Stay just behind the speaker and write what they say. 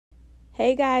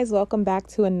Hey guys, welcome back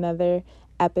to another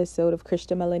episode of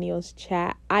Christian Millennials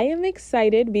Chat. I am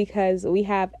excited because we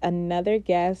have another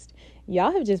guest.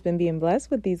 Y'all have just been being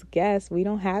blessed with these guests. We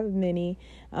don't have many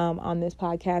on this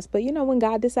podcast, but when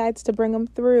God decides to bring them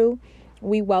through,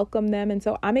 we welcome them. And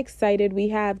so I'm excited. We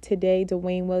have today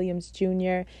Dwayne Williams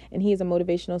Jr., and he is a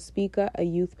motivational speaker, a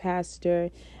youth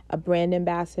pastor, a brand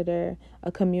ambassador,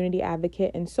 a community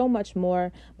advocate, and so much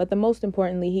more. But the most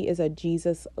importantly, he is a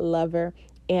Jesus lover.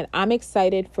 And I'm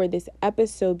excited for this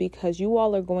episode because you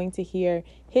all are going to hear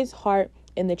his heart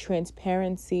and the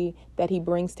transparency that he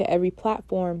brings to every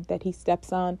platform that he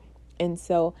steps on. And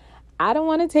so I don't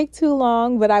want to take too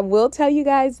long, but I will tell you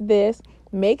guys this.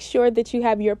 Make sure that you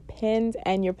have your pens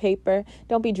and your paper.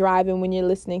 Don't be driving when you're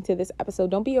listening to this episode.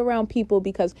 Don't be around people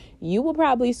because you will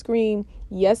probably scream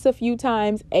yes a few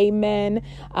times. Amen.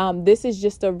 This is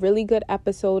just a really good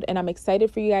episode, and I'm excited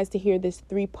for you guys to hear this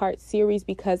 3-part series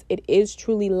because it is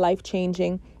truly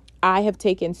life-changing. I have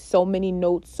taken so many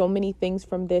notes, so many things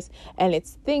from this, and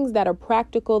it's things that are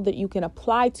practical that you can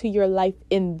apply to your life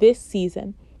in this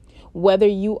season. Whether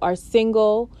you are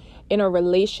single, in a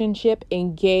relationship,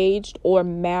 engaged, or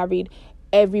married,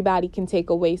 everybody can take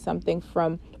away something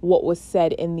from what was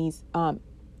said in these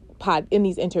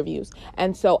interviews.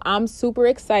 And so I'm super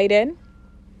excited.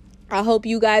 I hope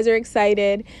you guys are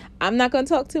excited. I'm not going to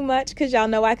talk too much because y'all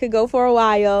know I could go for a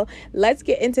while. Let's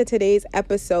get into today's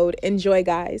episode. Enjoy,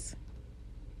 guys.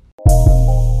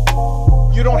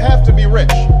 You don't have to be rich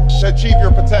to achieve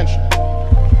your potential.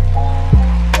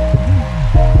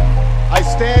 I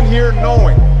stand here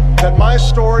knowing that my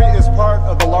story is part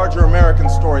of the larger American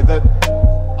story, that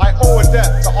I owe a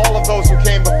debt to all of those who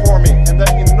came before me, and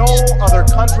that in no other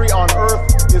country on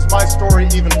earth is my story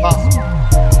even possible.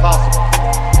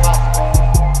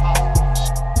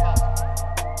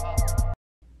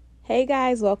 Hey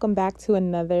guys, welcome back to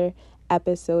another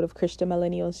episode of Christian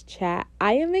Millennials Chat.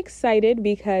 I am excited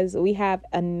because we have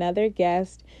another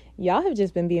guest. Y'all have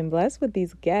just been being blessed with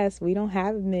these guests. We don't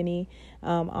have many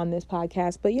on this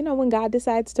podcast, but when God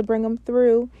decides to bring them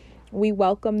through, we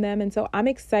welcome them. And so I'm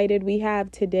excited. We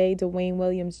have today Dwayne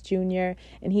Williams Jr.,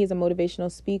 and he is a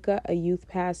motivational speaker, a youth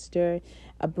pastor,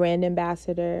 a brand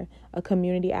ambassador, a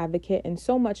community advocate, and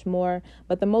so much more.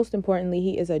 But the most importantly,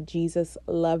 he is a Jesus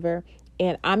lover.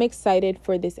 And I'm excited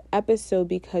for this episode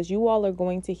because you all are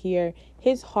going to hear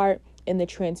his heart and the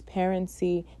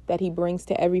transparency that he brings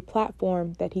to every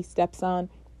platform that he steps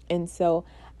on. And so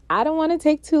I don't want to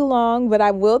take too long, but I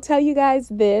will tell you guys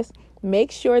this.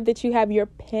 Make sure that you have your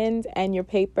pens and your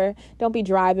paper. Don't be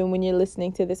driving when you're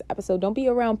listening to this episode. Don't be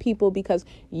around people because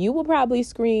you will probably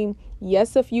scream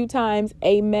yes a few times.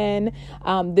 Amen.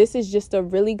 This is just a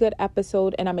really good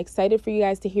episode, and I'm excited for you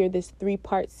guys to hear this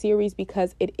 3-part series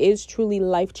because it is truly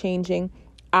life-changing.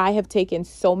 I have taken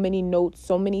so many notes,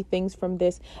 so many things from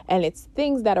this, and it's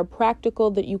things that are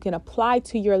practical that you can apply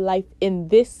to your life in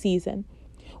this season.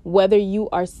 Whether you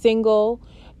are single,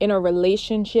 in a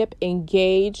relationship,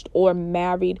 engaged, or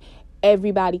married,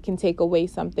 everybody can take away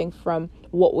something from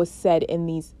what was said in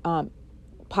these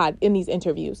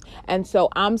interviews. And so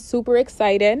I'm super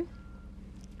excited.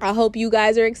 I hope you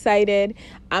guys are excited.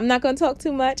 I'm not going to talk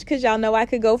too much because y'all know I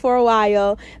could go for a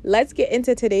while. Let's get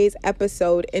into today's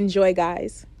episode. Enjoy,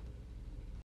 guys.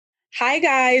 Hi,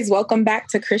 guys. Welcome back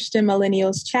to Christian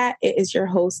Millennials Chat. It is your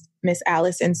host, Miss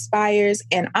Alice Inspires,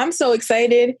 and I'm so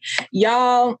excited.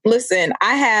 Y'all, listen,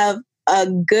 I have a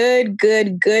good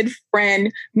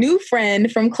friend, new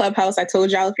friend from Clubhouse. I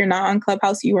told y'all if you're not on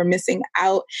Clubhouse, you are missing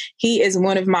out. He is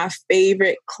one of my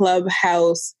favorite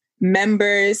Clubhouse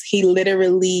members. He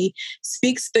literally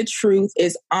speaks the truth,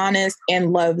 is honest,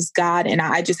 and loves God. And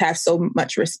I just have so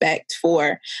much respect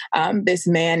for this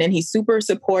man. And he's super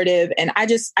supportive. And I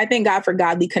thank God for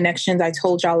godly connections. I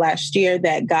told y'all last year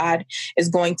that God is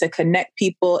going to connect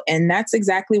people. And that's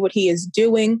exactly what he is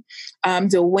doing.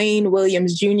 Dwayne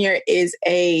Williams Jr. is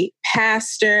a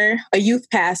pastor, a youth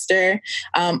pastor,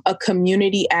 a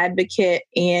community advocate,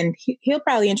 and he'll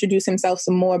probably introduce himself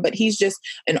some more, but he's just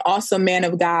an awesome man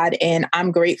of God. And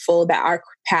I'm grateful that our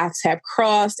paths have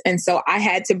crossed. And so I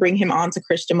had to bring him on to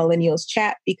Christian Millennials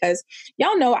Chat because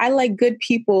y'all know I like good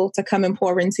people to come and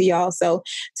pour into y'all. So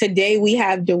today we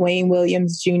have Dwayne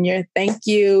Williams Jr. Thank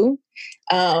you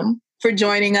for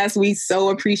joining us. We so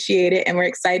appreciate it. And we're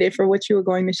excited for what you are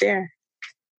going to share.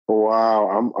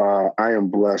 Wow, I am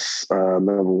blessed,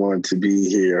 number one, to be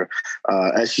here.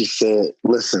 As she said,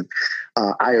 listen,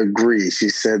 I agree. She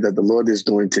said that the Lord is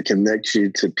going to connect you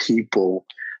to people,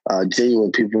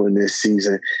 genuine people in this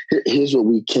season. Here's what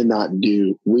we cannot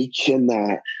do. We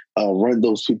cannot run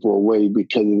those people away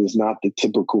because it is not the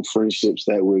typical friendships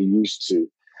that we're used to.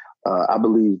 I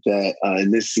believe that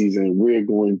in this season, we're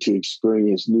going to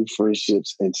experience new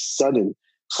friendships and sudden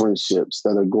friendships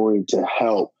that are going to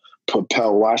help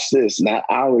propel, watch this, not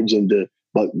our agenda,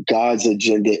 but God's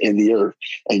agenda in the earth.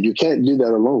 And you can't do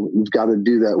that alone. You've got to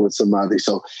do that with somebody.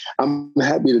 So I'm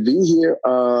happy to be here.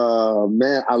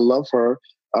 Man, I love her.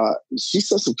 She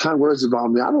said some kind words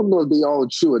about me. I don't know if they all are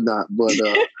true or not, but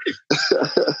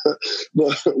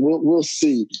but we'll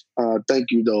see.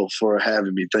 Thank you, though, for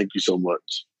having me. Thank you so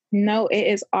much. No, it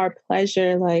is our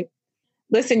pleasure. Like,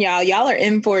 listen, y'all are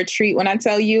in for a treat. When I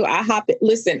tell you, I hop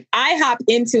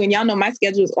into, and y'all know my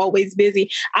schedule is always busy.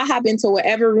 I hop into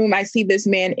whatever room I see this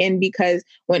man in, because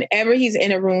whenever he's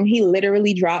in a room, he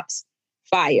literally drops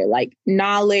fire, like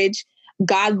knowledge,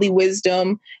 godly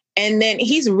wisdom. And then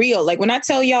he's real. Like, when I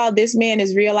tell y'all this man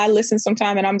is real, I listen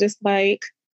sometime and I'm just like,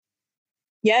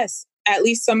 yes, at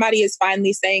least somebody is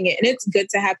finally saying it. And it's good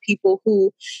to have people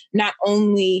who not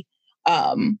only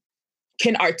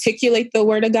can articulate the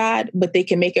word of God, but they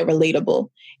can make it relatable.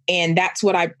 And that's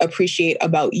what I appreciate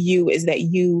about you, is that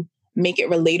you make it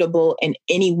relatable and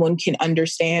anyone can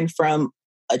understand, from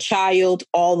a child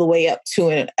all the way up to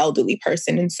an elderly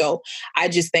person. And so I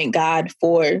just thank God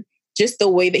for just the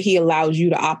way that he allows you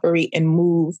to operate and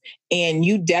move. And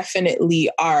you definitely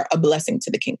are a blessing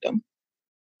to the kingdom.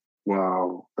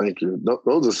 Wow. Thank you.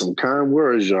 Those are some kind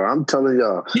words, y'all. I'm telling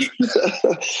y'all.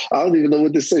 I don't even know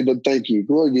what to say, but thank you.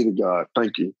 Glory be to God.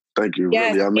 Thank you. Thank you.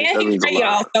 Yes, really. I mean, and he pray,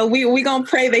 y'all. So we gonna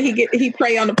pray that he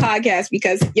pray on the podcast,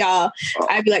 because y'all,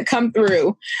 I'd be like, come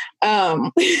through.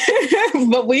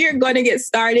 But we are going to get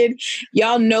started.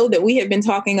 Y'all know that we have been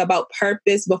talking about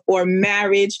purpose before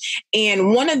marriage,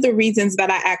 and one of the reasons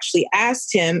that I actually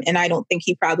asked him, and I don't think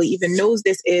he probably even knows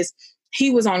this, is he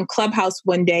was on Clubhouse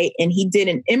one day and he did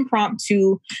an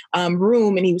impromptu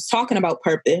room, and he was talking about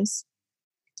purpose.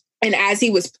 And as he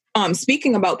was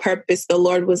speaking about purpose, the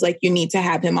Lord was like, you need to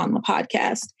have him on the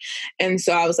podcast. And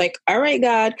so I was like, all right,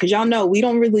 God, because y'all know we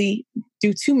don't really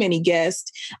do too many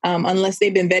guests unless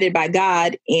they've been vetted by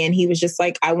God. And he was just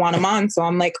like, I want him on. So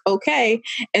I'm like, okay.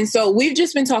 And so we've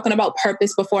just been talking about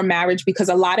purpose before marriage, because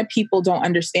a lot of people don't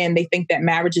understand. They think that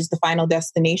marriage is the final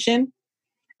destination.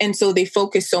 And so they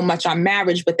focus so much on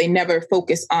marriage, but they never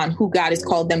focus on who God has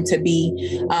called them to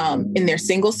be in their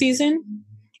single season.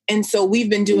 And so we've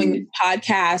been doing this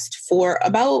podcast for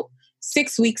about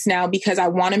 6 weeks now, because I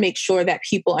want to make sure that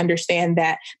people understand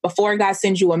that before God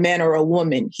sends you a man or a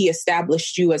woman, he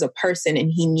established you as a person, and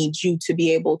he needs you to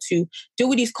be able to do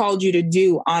what he's called you to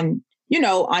do on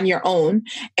your own.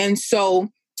 And so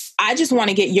I just want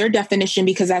to get your definition,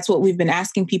 because that's what we've been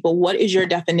asking people. What is your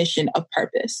definition of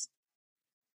purpose?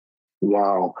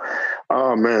 Wow.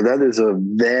 Oh, man, that is a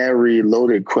very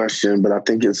loaded question, but I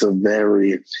think it's a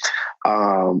very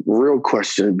real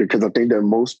question, because I think that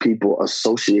most people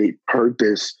associate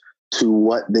purpose to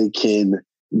what they can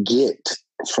get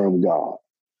from God.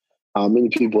 Many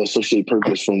people associate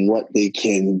purpose from what they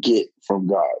can get from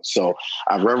God. So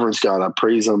I reverence God. I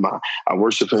praise him. I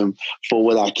worship him for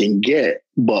what I can get.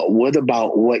 But what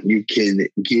about what you can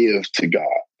give to God?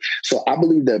 So I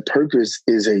believe that purpose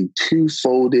is a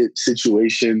two-folded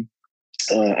situation.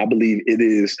 I believe it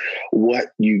is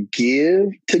what you give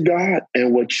to God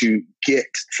and what you get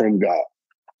from God.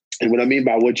 And what I mean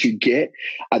by what you get,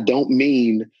 I don't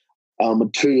mean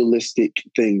materialistic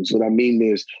things. What I mean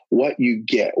is what you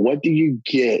get. What do you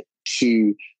get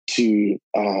to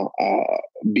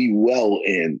be well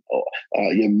in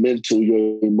your mental,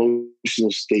 your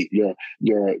emotional state,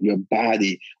 your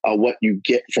body, what you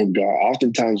get from God.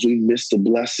 Oftentimes we miss the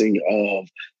blessing of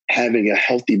having a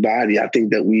healthy body. I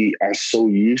think that we are so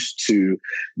used to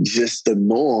just the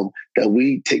norm that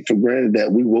we take for granted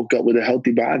that we woke up with a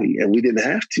healthy body and we didn't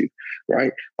have to,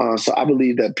 right? So I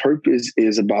believe that purpose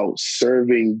is about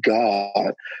serving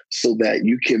God so that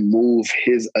you can move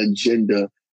his agenda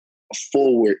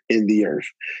forward in the earth.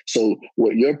 So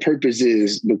what your purpose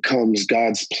is becomes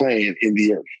God's plan in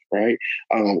the earth, right?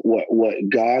 What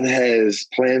God has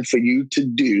planned for you to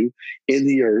do in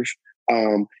the earth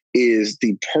is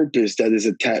the purpose that is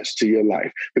attached to your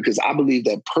life. Because I believe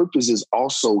that purpose is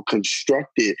also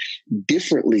constructed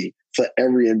differently for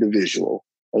every individual.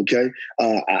 Okay.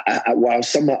 While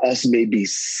some of us may be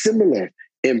similar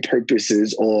in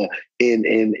purposes or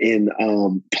in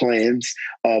plans,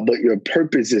 but your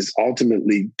purpose is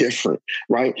ultimately different,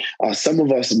 right? Some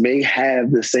of us may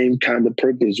have the same kind of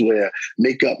purpose where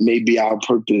makeup may be our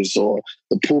purpose or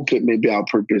the pulpit may be our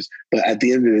purpose, but at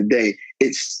the end of the day,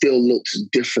 it still looks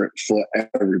different for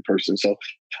every person. So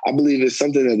I believe it's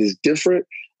something that is different,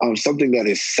 something that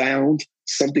is sound,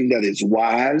 something that is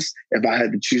wise, if I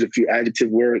had to choose a few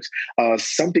adjective words,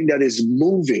 something that is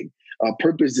moving,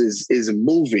 Purpose is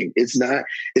moving. It's not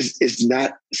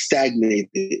stagnated.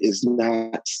 It's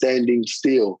not standing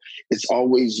still. It's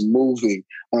always moving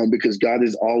because God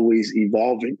is always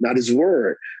evolving. Not His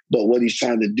word, but what He's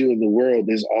trying to do in the world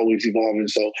is always evolving.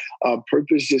 So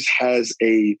purpose just has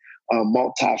a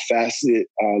multifaceted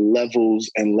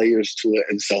levels and layers to it.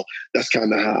 And so that's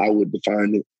kind of how I would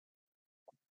define it.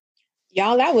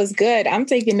 Y'all, that was good. I'm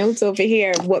taking notes over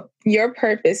here. What your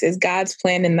purpose is God's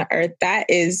plan in the earth. I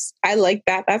like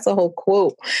that. That's a whole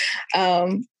quote.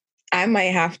 I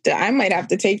might have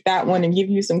to take that one and give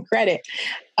you some credit.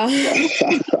 I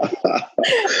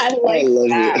love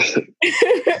that.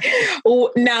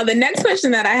 Now, the next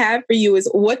question that I have for you is,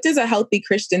 what does a healthy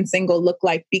Christian single look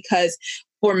like? Because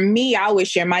for me, I always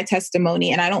share my testimony,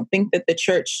 and I don't think that the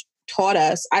church taught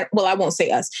us. I won't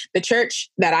say us. The church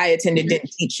that I attended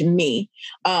didn't teach me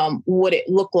what it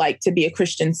looked like to be a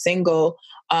Christian single,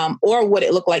 or what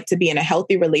it looked like to be in a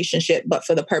healthy relationship. But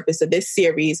for the purpose of this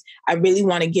series, I really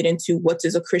want to get into what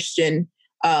does a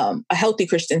healthy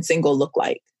Christian single look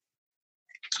like?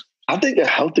 I think a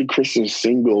healthy Christian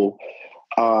single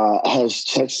has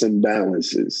checks and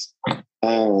balances.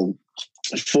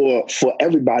 For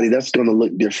everybody, that's going to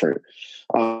look different.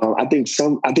 I think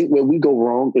where we go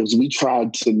wrong is we try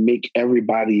to make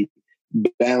everybody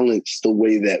balance the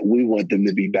way that we want them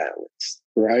to be balanced,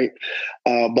 right?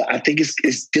 But I think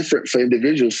it's different for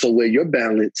individuals. So where your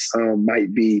balance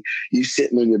might be you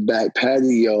sitting on your back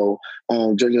patio,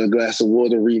 drinking a glass of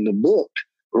water, reading a book,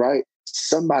 right?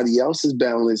 Somebody else's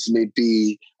balance may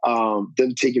be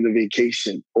them taking a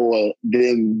vacation or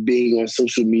them being on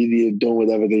social media, doing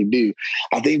whatever they do.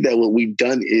 I think that what we've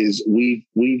done is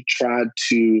we've tried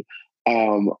to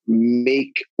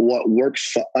make what works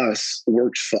for us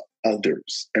works for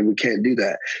others, and we can't do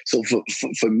that. So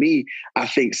for me, I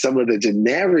think some of the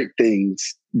generic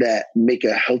things that make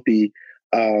a healthy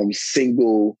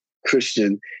single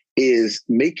Christian is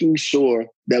making sure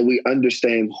that we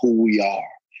understand who we are.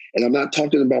 And I'm not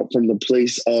talking about from the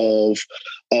place of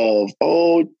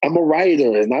oh, I'm a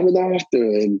writer and I'm an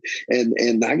author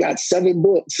and I got 7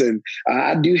 books and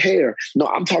I do hair. No,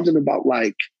 I'm talking about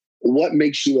like what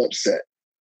makes you upset,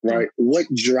 right? What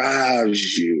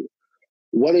drives you?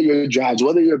 What are your drives?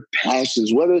 What are your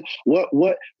passions? What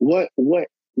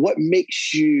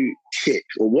makes you tick,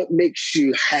 or what makes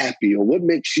you happy, or what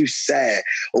makes you sad,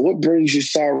 or what brings you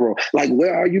sorrow? Like,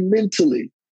 where are you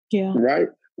mentally? Yeah. Right?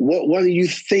 What are you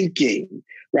thinking?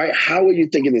 Right? How are you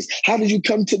thinking this? How did you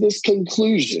come to this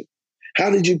conclusion? How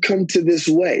did you come to this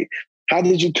way? How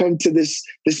did you come to this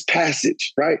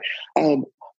passage? Right?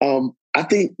 I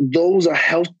think those are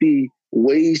healthy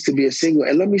ways to be a single.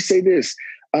 And let me say this: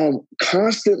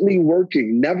 constantly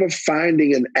working, never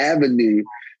finding an avenue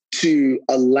to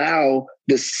allow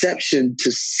deception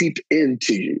to seep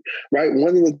into you. Right?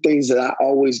 One of the things that I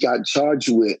always got charged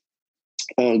with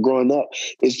growing up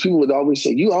is people would always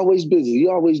say, "You always busy,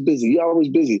 you always busy, you always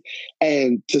busy."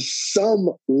 And to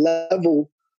some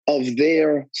level of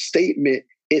their statement,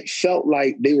 it felt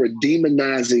like they were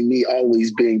demonizing me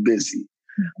always being busy,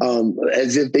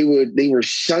 as if they were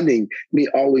shunning me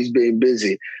always being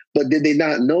busy. But did they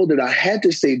not know that I had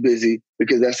to stay busy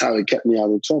because that's how it kept me out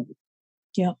of trouble?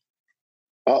 Yeah.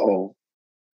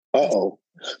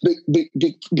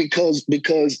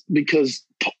 Because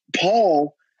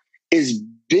Paul is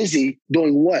busy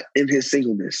doing what in his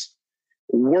singleness?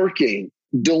 Working,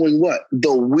 doing what?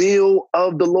 The will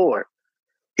of the Lord.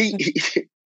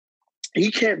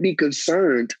 He can't be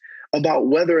concerned about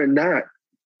whether or not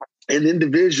an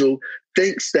individual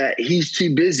thinks that he's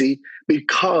too busy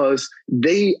because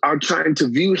they are trying to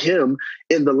view him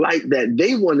in the light that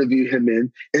they want to view him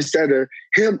in, instead of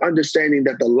him understanding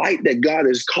that the light that God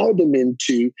has called him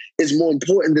into is more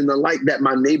important than the light that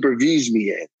my neighbor views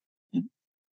me in.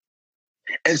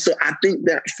 And so I think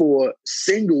that for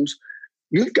singles,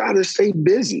 you've got to stay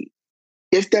busy.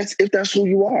 If that's who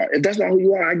you are. If that's not who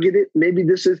you are, I get it. Maybe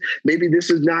this is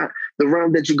not the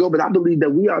realm that you go, but I believe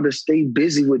that we ought to stay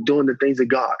busy with doing the things of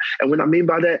God. And what I mean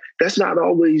by that, that's not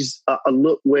always a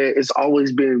look where it's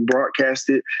always being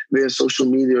broadcasted via social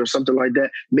media or something like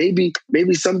that. Maybe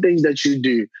some things that you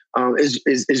do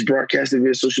is broadcasted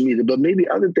via social media, but maybe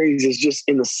other things is just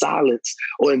in the silence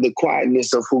or in the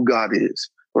quietness of who God is,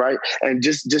 right? And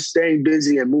just staying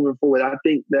busy and moving forward. I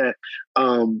think that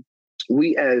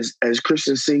we as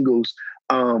Christian singles,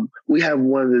 we have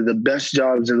one of the best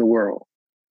jobs in the world.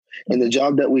 And the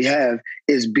job that we have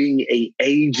is being an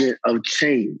agent of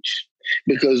change.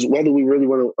 Because whether we really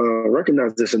want to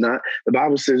recognize this or not, the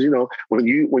Bible says, when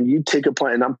you take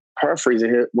upon, and I'm paraphrasing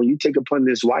here, when you take upon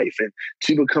this wife and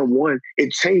to become one,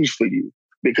 it changed for you.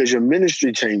 because your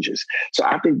ministry changes. So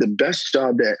I think the best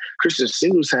job that Christian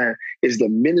singles have is the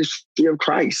ministry of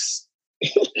Christ.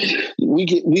 we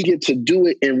get to do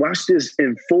it and watch this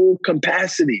in full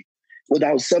capacity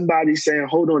without somebody saying,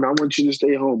 hold on, I want you to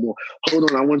stay home, or hold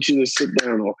on, I want you to sit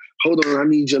down, or hold on, I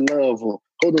need your love, or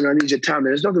hold on, I need your time. And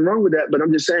there's nothing wrong with that, but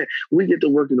I'm just saying we get to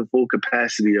work in the full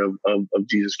capacity of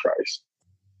Jesus Christ.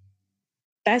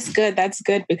 That's good. That's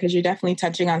good, because you're definitely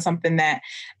touching on something that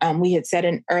we had said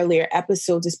in earlier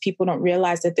episodes, is people don't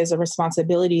realize that there's a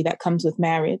responsibility that comes with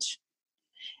marriage.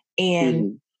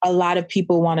 And a lot of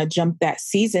people want to jump that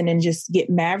season and just get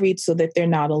married so that they're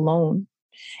not alone.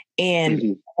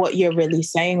 And what you're really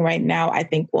saying right now, I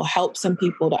think, will help some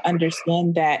people to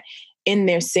understand that in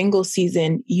their single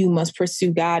season, you must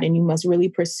pursue God, and you must really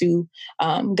pursue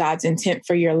God's intent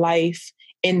for your life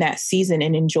in that season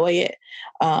and enjoy it.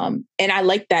 And I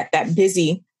like that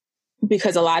busy,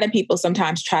 because a lot of people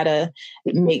sometimes try to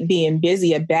make being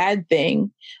busy a bad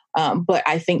thing. But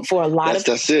I think for a lot of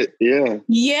that's it. Yeah.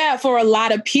 Yeah. For a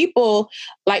lot of people,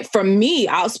 like for me,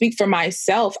 I'll speak for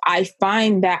myself. I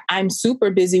find that I'm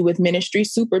super busy with ministry,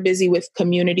 super busy with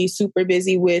community, super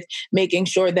busy with making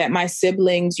sure that my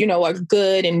siblings, are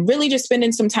good, and really just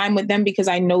spending some time with them, because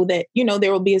I know that,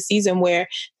 there will be a season where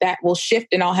that will shift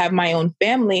and I'll have my own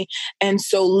family. And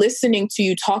so listening to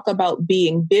you talk about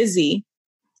being busy,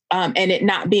 and it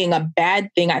not being a bad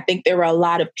thing. I think there are a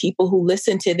lot of people who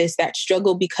listen to this that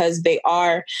struggle because they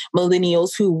are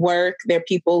millennials who work. They're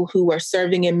people who are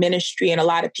serving in ministry. And a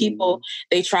lot of people,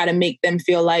 they try to make them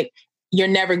feel like you're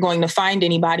never going to find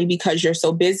anybody because you're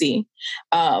so busy.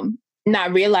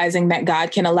 Not realizing that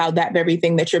God can allow that very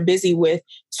thing that you're busy with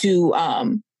to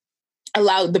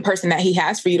allow the person that he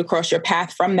has for you to cross your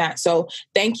path from that. So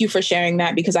thank you for sharing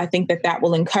that, because I think that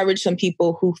will encourage some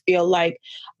people who feel like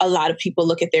a lot of people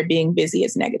look at their being busy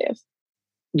as negative.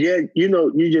 Yeah.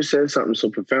 You just said something so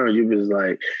profound. You was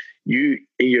like, in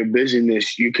your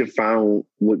busyness, you can find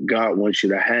what God wants you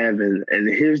to have. And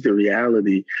here's the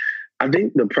reality. I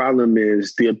think the problem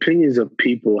is the opinions of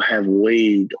people have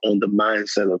weighed on the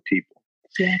mindset of people.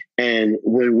 Yeah. And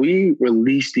when we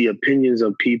release the opinions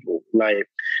of people, like,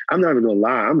 I'm not even gonna lie,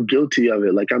 I'm guilty of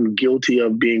it. Like, I'm guilty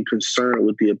of being concerned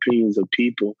with the opinions of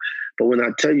people. But when I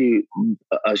tell you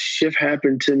a shift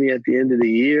happened to me at the end of the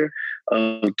year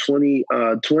of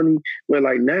 2020, where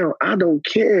like now I don't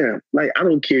care. Like, I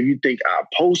don't care if you think I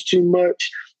post too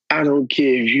much. I don't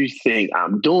care if you think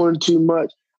I'm doing too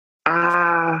much.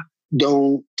 I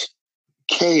don't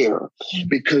care,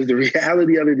 because the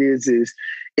reality of it is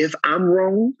if I'm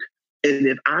wrong, and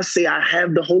if I say I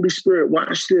have the Holy Spirit,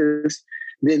 watch this,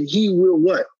 then he will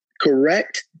what?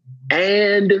 Correct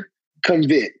and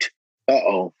convict.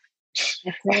 Uh-oh.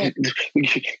 Get ready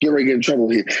to get in trouble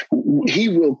here. He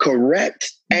will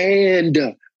correct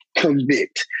and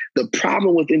convict. The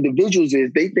problem with individuals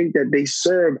is they think that they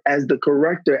serve as the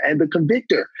corrector and the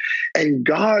convictor. And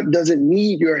God doesn't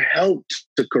need your help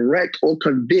to correct or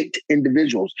convict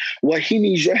individuals. What he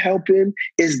needs your help in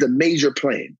is the major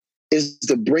plan, is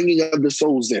the bringing of the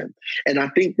souls in. And I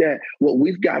think that what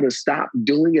we've got to stop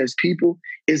doing as people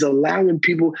is allowing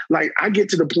people, like I get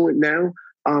to the point now,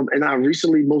 and I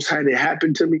recently most had it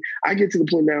happen to me. I get to the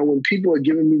point now when people are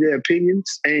giving me their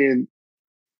opinions and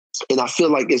I feel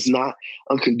like it's not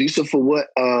conducive for what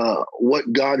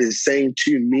God is saying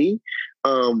to me,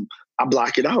 I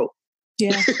block it out.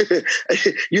 Yeah.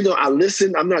 I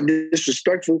listen. I'm not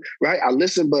disrespectful, right? I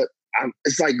listen, but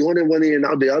it's like going in one ear and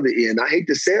out the other ear. And I hate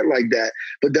to say it like that,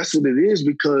 but that's what it is,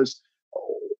 because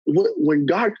when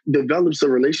God develops a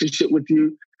relationship with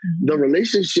you, the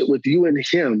relationship with you and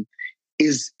him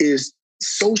is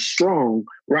so strong,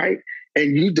 right?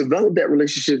 And you develop that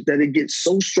relationship that it gets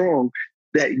so strong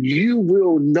that you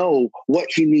will know what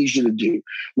he needs you to do.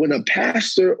 When a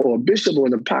pastor or a bishop or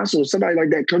an apostle or somebody like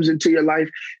that comes into your life,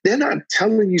 they're not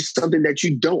telling you something that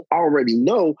you don't already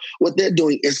know. What they're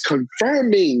doing is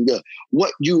confirming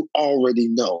what you already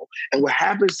know. And what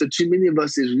happens to too many of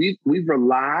us is we've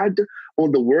relied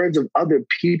on the words of other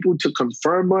people to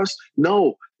confirm us.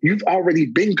 No, you've already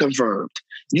been confirmed.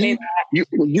 When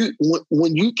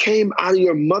you came out of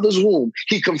your mother's womb,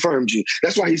 he confirmed you.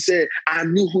 That's why he said, I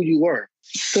knew who you were.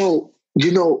 So,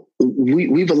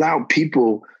 we've allowed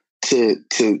people to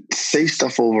say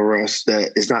stuff over us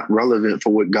that is not relevant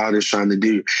for what God is trying to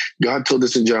do. God told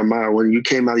us in Jeremiah, when you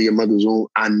came out of your mother's womb,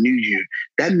 I knew you.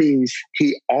 That means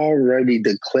he already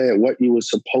declared what you were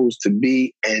supposed to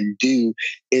be and do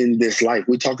in this life.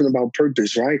 We're talking about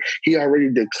purpose, right? He already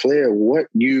declared what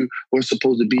you were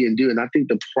supposed to be and do. And I think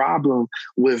the problem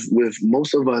with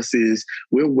most of us is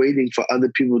we're waiting for other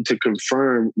people to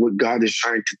confirm what God is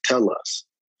trying to tell us.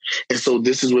 And so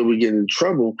this is where we get in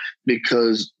trouble,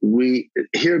 because we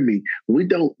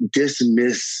don't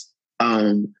dismiss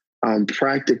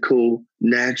practical,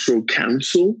 natural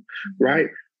counsel, right?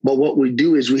 But what we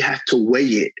do is we have to weigh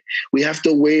it. We have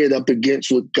to weigh it up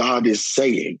against what God is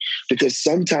saying, because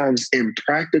sometimes in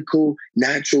practical,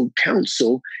 natural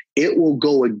counsel, it will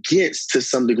go against, to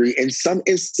some degree, in some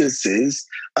instances,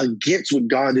 against what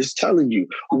God is telling you.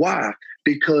 Why?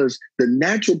 Because the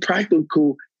natural,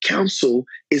 practical counsel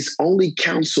is only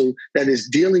counsel that is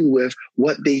dealing with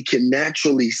what they can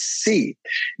naturally see.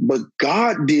 But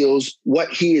God deals what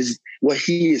he is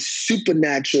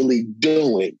supernaturally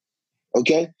doing.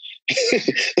 Okay?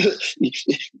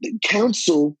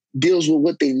 Counsel deals with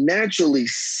what they naturally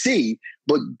see,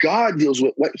 but God deals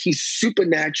with what he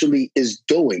supernaturally is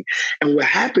doing. And what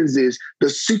happens is the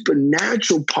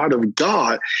supernatural part of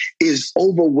God is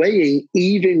overweighing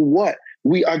even what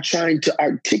we are trying to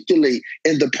articulate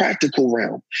in the practical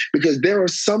realm, because there are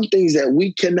some things that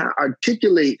we cannot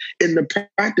articulate in the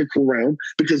practical realm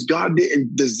because God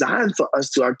didn't design for us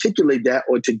to articulate that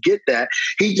or to get that.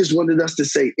 He just wanted us to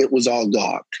say it was all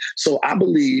God. So I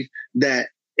believe that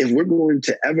if we're going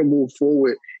to ever move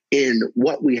forward in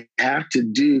what we have to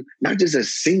do, not just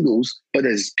as singles, but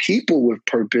as people with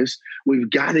purpose, we've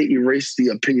got to erase the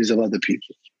opinions of other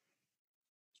people.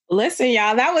 Listen,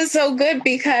 y'all, that was so good,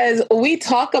 because we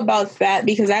talk about that,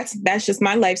 because that's just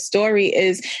my life story,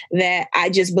 is that I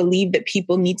just believe that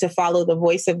people need to follow the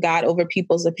voice of God over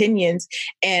people's opinions.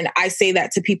 And I say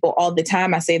that to people all the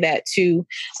time. I say that to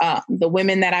the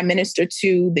women that I minister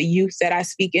to, the youth that I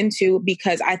speak into,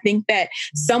 because I think that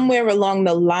somewhere along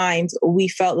the lines, we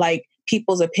felt like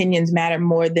people's opinions matter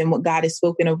more than what God has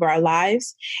spoken over our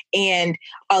lives. And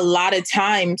a lot of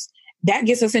times that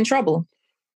gets us in trouble.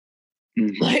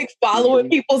 Mm-hmm. Like following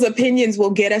people's opinions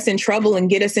will get us in trouble and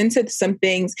get us into some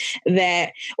things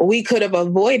that we could have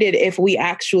avoided if we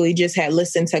actually just had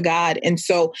listened to God. And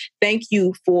so thank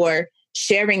you for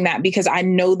sharing that, because I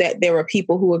know that there are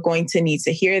people who are going to need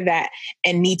to hear that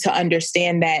and need to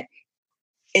understand that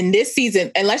in this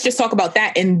season, and let's just talk about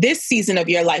that, in this season of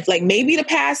your life, like maybe the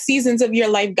past seasons of your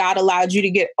life, God allowed you to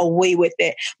get away with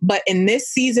it. But in this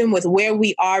season, with where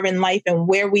we are in life and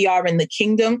where we are in the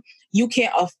kingdom, you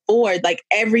can't afford, like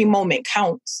every moment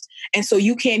counts. And so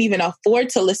you can't even afford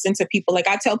to listen to people. Like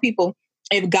I tell people,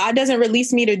 if God doesn't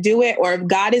release me to do it, or if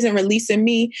God isn't releasing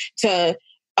me to,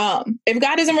 do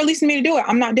it,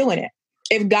 I'm not doing it.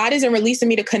 If God isn't releasing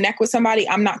me to connect with somebody,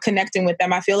 I'm not connecting with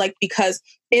them. I feel like because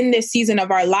in this season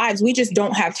of our lives, we just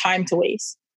don't have time to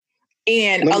waste.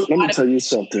 And let me tell you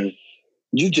something.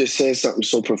 You just said something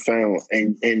so profound,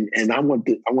 and I want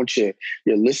your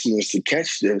listeners to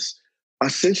catch this.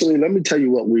 Essentially, let me tell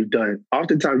you what we've done.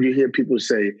 Oftentimes you hear people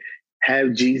say,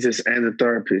 have Jesus and a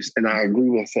therapist. And I agree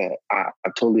with that. I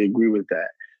totally agree with that.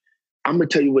 I'm going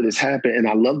to tell you what has happened. And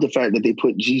I love the fact that they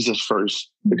put Jesus first,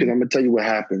 because I'm going to tell you what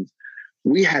happens.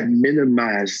 We have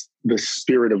minimized the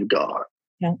Spirit of God.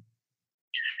 Yeah.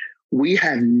 We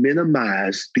have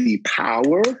minimized the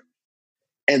power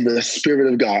and the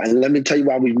Spirit of God. And let me tell you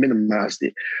why we've minimized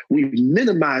it. We've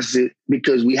minimized it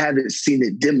because we haven't seen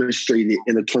it demonstrated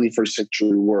in the 21st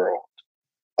century world.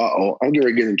 Uh-oh, I'm getting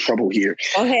ready to get in trouble here.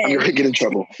 Okay. I'm getting ready to get in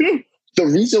trouble. The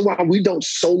reason why we don't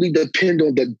solely depend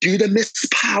on the dunamis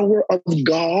power of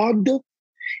God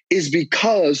is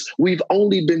because we've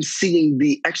only been seeing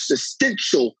the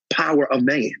existential power of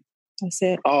man. That's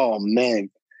it. Oh man.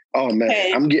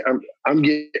 Okay. I'm getting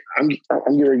ready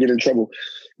to get in trouble,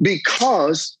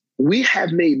 because we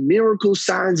have made miracle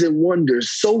signs and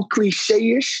wonders so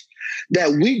cliche-ish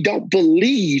that we don't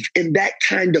believe in that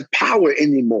kind of power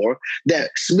anymore, that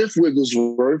Smith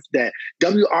Wigglesworth, that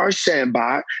W.R.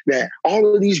 Shambach, that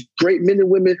all of these great men and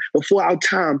women before our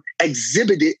time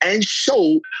exhibited and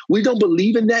showed. We don't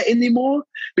believe in that anymore,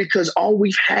 because all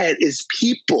we've had is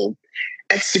people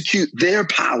execute their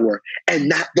power and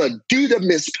not the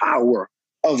dunamis power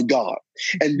of God.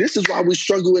 And this is why we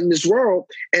struggle in this world,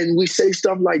 and we say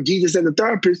stuff like Jesus and the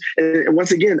therapist. And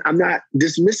once again, I'm not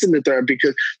dismissing the therapist,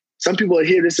 because some people will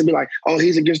hear this and be like, oh,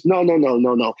 he's against.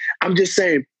 No. I'm just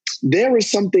saying there is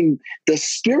something, the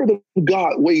Spirit of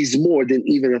God weighs more than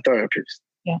even a therapist.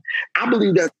 Yeah. I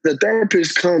believe that the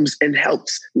therapist comes and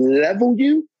helps level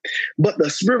you, but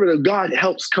the Spirit of God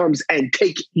comes and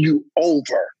take you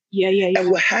over. Yeah.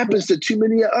 And what happens to too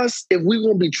many of us, if we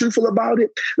want to be truthful about it,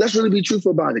 let's really be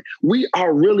truthful about it. We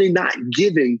are really not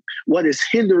giving what is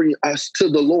hindering us to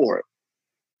the Lord.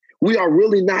 We are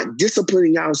really not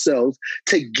disciplining ourselves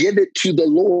to give it to the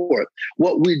Lord.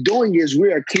 What we're doing is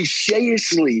we are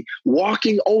cliché-ishly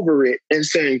walking over it and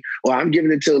saying, well, I'm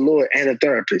giving it to the Lord and a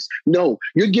therapist. No,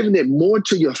 you're giving it more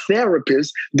to your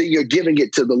therapist than you're giving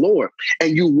it to the Lord.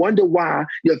 And you wonder why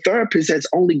your therapist has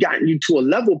only gotten you to a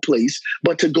level place,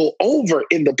 but to go over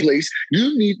in the place,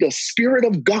 you need the Spirit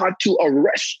of God to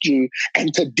arrest you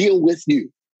and to deal with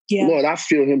you. Yeah. Lord, I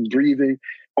feel him breathing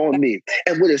on me.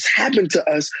 And what has happened to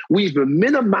us, we've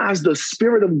minimized the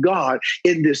Spirit of God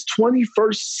in this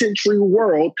 21st century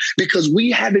world because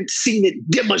we haven't seen it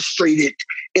demonstrated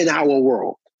in our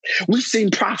world. We've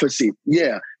seen prophecy.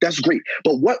 Yeah, that's great.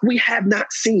 But what we have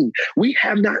not seen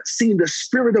the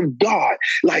Spirit of God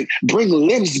like bring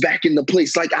limbs back into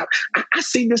place. Like I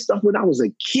seen this stuff when I was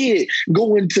a kid,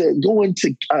 going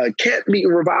to camp meeting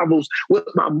revivals with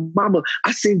my mama.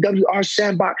 I seen W.R.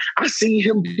 Shambach. I seen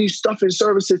him do stuff in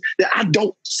services that I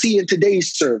don't see in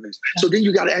today's service. So then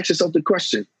you got to ask yourself the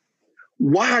question,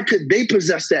 why could they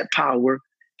possess that power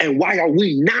and why are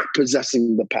we not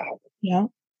possessing the power? Yeah.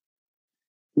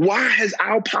 Why has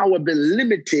our power been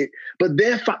limited, but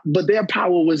their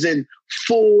power was in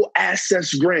full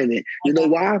access granted? You know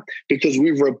why? Because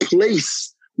we've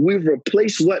replaced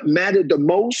what mattered the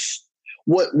most,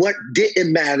 what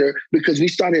didn't matter, because we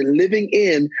started living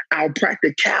in our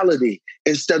practicality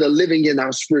instead of living in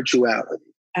our spirituality.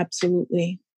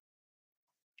 Absolutely.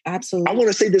 Absolutely. I want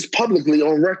to say this publicly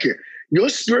on record. Your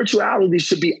spirituality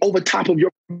should be over top of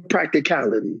your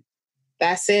practicality.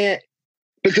 That's it.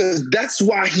 Because that's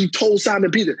why he told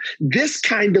Simon Peter, this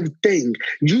kind of thing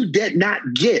you did not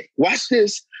get. Watch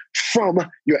this, from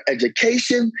your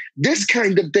education. This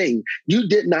kind of thing you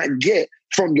did not get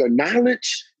from your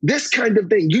knowledge. This kind of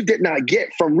thing you did not get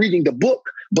from reading the book.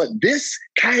 But this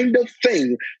kind of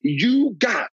thing you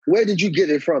got. Where did you get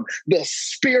it from? The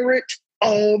Spirit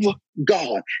of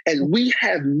God. And we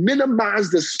have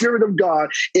minimized the Spirit of God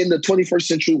in the 21st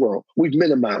century world. We've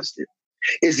minimized it.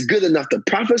 It's good enough to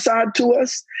prophesy to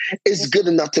us. It's good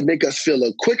enough to make us feel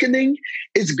a quickening.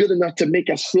 It's good enough to make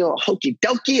us feel hokey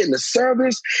dokey in the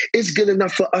service. It's good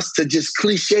enough for us to just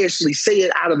cliché-ishly say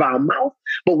it out of our mouth.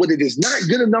 But what it is not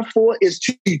good enough for is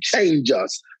to change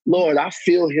us. Lord, I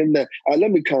feel him there. All right,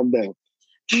 let me calm down.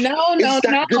 It's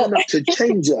not good enough to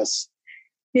change us.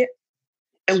 Yeah.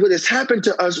 And what has happened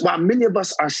to us, while many of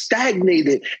us are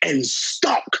stagnated and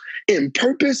stuck in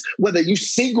purpose, whether you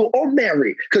single or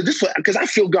married, because I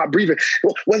feel God breathing,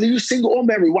 whether you single or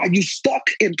married, why you stuck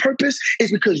in purpose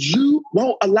is because you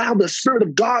won't allow the Spirit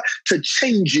of God to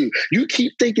change you. You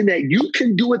keep thinking that you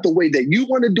can do it the way that you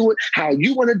want to do it, how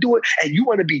you want to do it, and you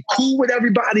want to be cool with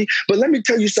everybody. But let me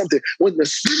tell you something. When the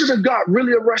Spirit of God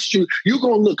really arrests you, you're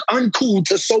going to look uncool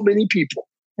to so many people.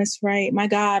 That's right. My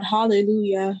God.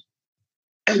 Hallelujah.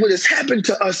 And what has happened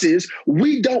to us is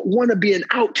we don't want to be an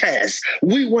outcast.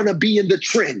 We want to be in the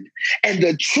trend. And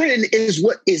the trend is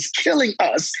what is killing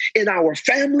us in our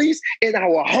families, in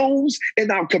our homes, in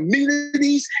our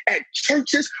communities, at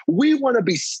churches. We want to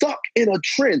be stuck in a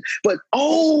trend. But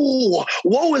woe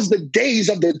is the days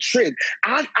of the trend.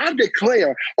 I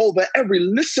declare over every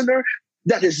listener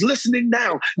that is listening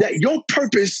now, that your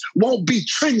purpose won't be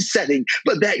trend setting,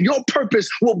 but that your purpose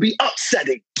will be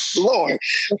upsetting. Lord.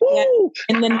 Woo.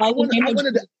 And then I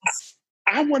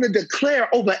want to declare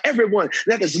over everyone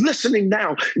that is listening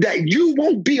now that you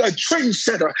won't be a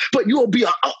trendsetter, but you'll be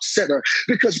an upsetter,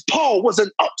 because Paul was an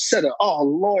upsetter. Oh,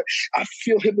 Lord, I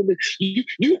feel him in the,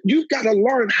 you got to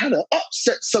learn how to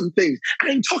upset some things. I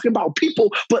ain't talking about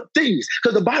people, but things,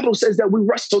 because the Bible says that we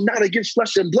wrestle not against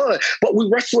flesh and blood, but we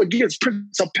wrestle against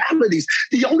principalities.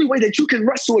 The only way that you can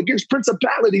wrestle against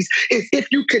principalities is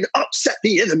if you can upset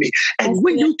the enemy. And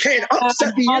when you can't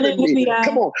upset the enemy,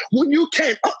 come on, when you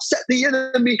can't upset the enemy,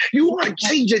 you aren't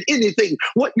changing anything.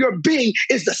 What you're being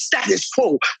is the status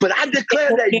quo. But I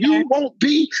declare that you won't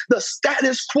be the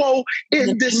status quo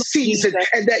in this season,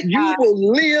 and that you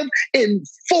will live in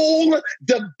full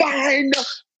divine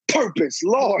purpose.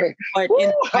 Lord,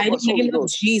 in the name of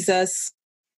Jesus.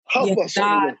 Help us,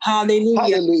 God. Hallelujah.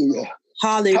 Hallelujah.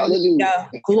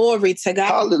 Hallelujah. Glory to God.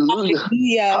 Hallelujah.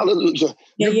 Hallelujah.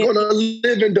 You're going to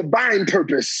live in divine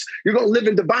purpose. You're going to live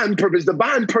in divine purpose.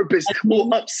 Divine purpose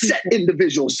will upset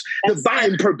individuals.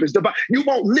 Divine purpose. You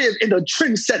won't live in a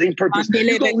trend-setting purpose.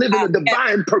 You're going to live in a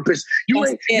divine purpose. You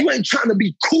ain't trying to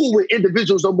be cool with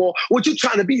individuals no more. What you're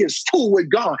trying to be is cool with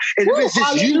God. And if it's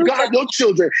just you, God, your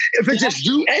children, if it's just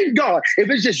you and God, if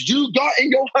it's just you, God,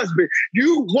 and your husband,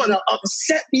 you want to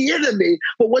upset the enemy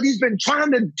for what he's been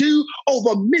trying to do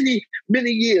over many,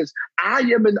 many years. I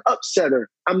am an upsetter.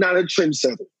 I'm not a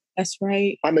trendsetter. That's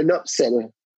right. I'm an upsetter.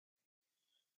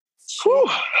 Whew,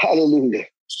 hallelujah.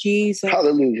 Jesus.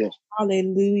 Hallelujah.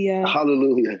 Hallelujah.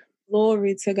 Hallelujah.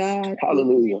 Glory to God.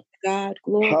 Hallelujah. God,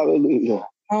 glory. Hallelujah.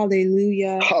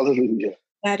 Hallelujah. Hallelujah.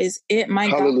 That is it. My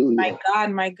Hallelujah.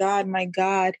 God, my God, my God, my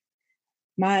God.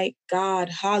 My God.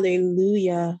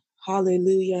 Hallelujah.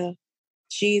 Hallelujah.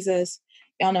 Jesus.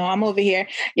 Y'all know I'm over here.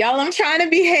 Y'all, I'm trying to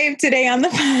behave today on the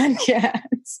podcast.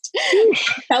 I'm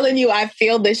telling you, I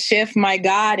feel the shift, my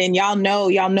God. And y'all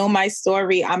know my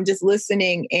story. I'm just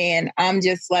listening and I'm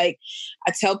just like,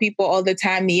 I tell people all the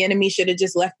time, the enemy should have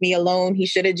just left me alone. He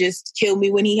should have just killed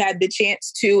me when he had the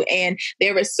chance to. And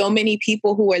there are so many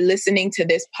people who are listening to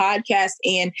this podcast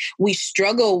and we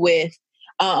struggle with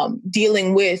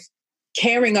dealing with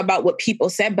caring about what people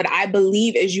said. But I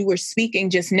believe as you were speaking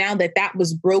just now that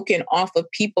was broken off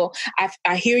of people.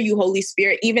 I hear you, Holy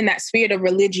Spirit. Even that spirit of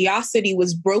religiosity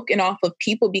was broken off of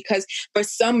people because for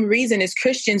some reason as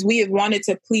Christians, we have wanted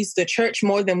to please the church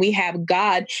more than we have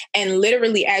God. And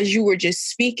literally, as you were just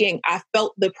speaking, I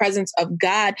felt the presence of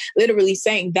God literally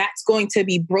saying that's going to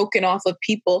be broken off of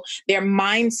people. Their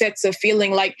mindsets of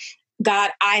feeling like,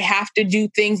 God, I have to do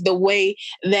things the way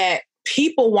that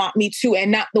people want me to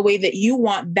and not the way that you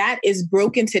want. That is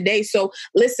broken today. So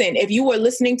listen, if you are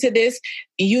listening to this,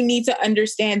 you need to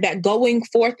understand that going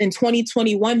forth in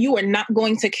 2021, you are not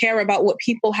going to care about what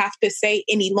people have to say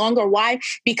any longer. Why?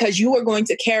 Because you are going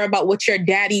to care about what your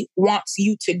daddy wants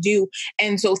you to do.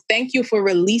 And so thank you for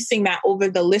releasing that over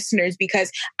the listeners,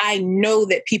 because I know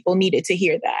that people needed to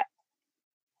hear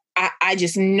that. I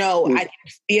just know, I can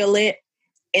feel it.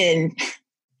 And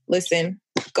listen,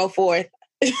 go forth.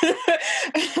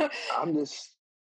 I'm just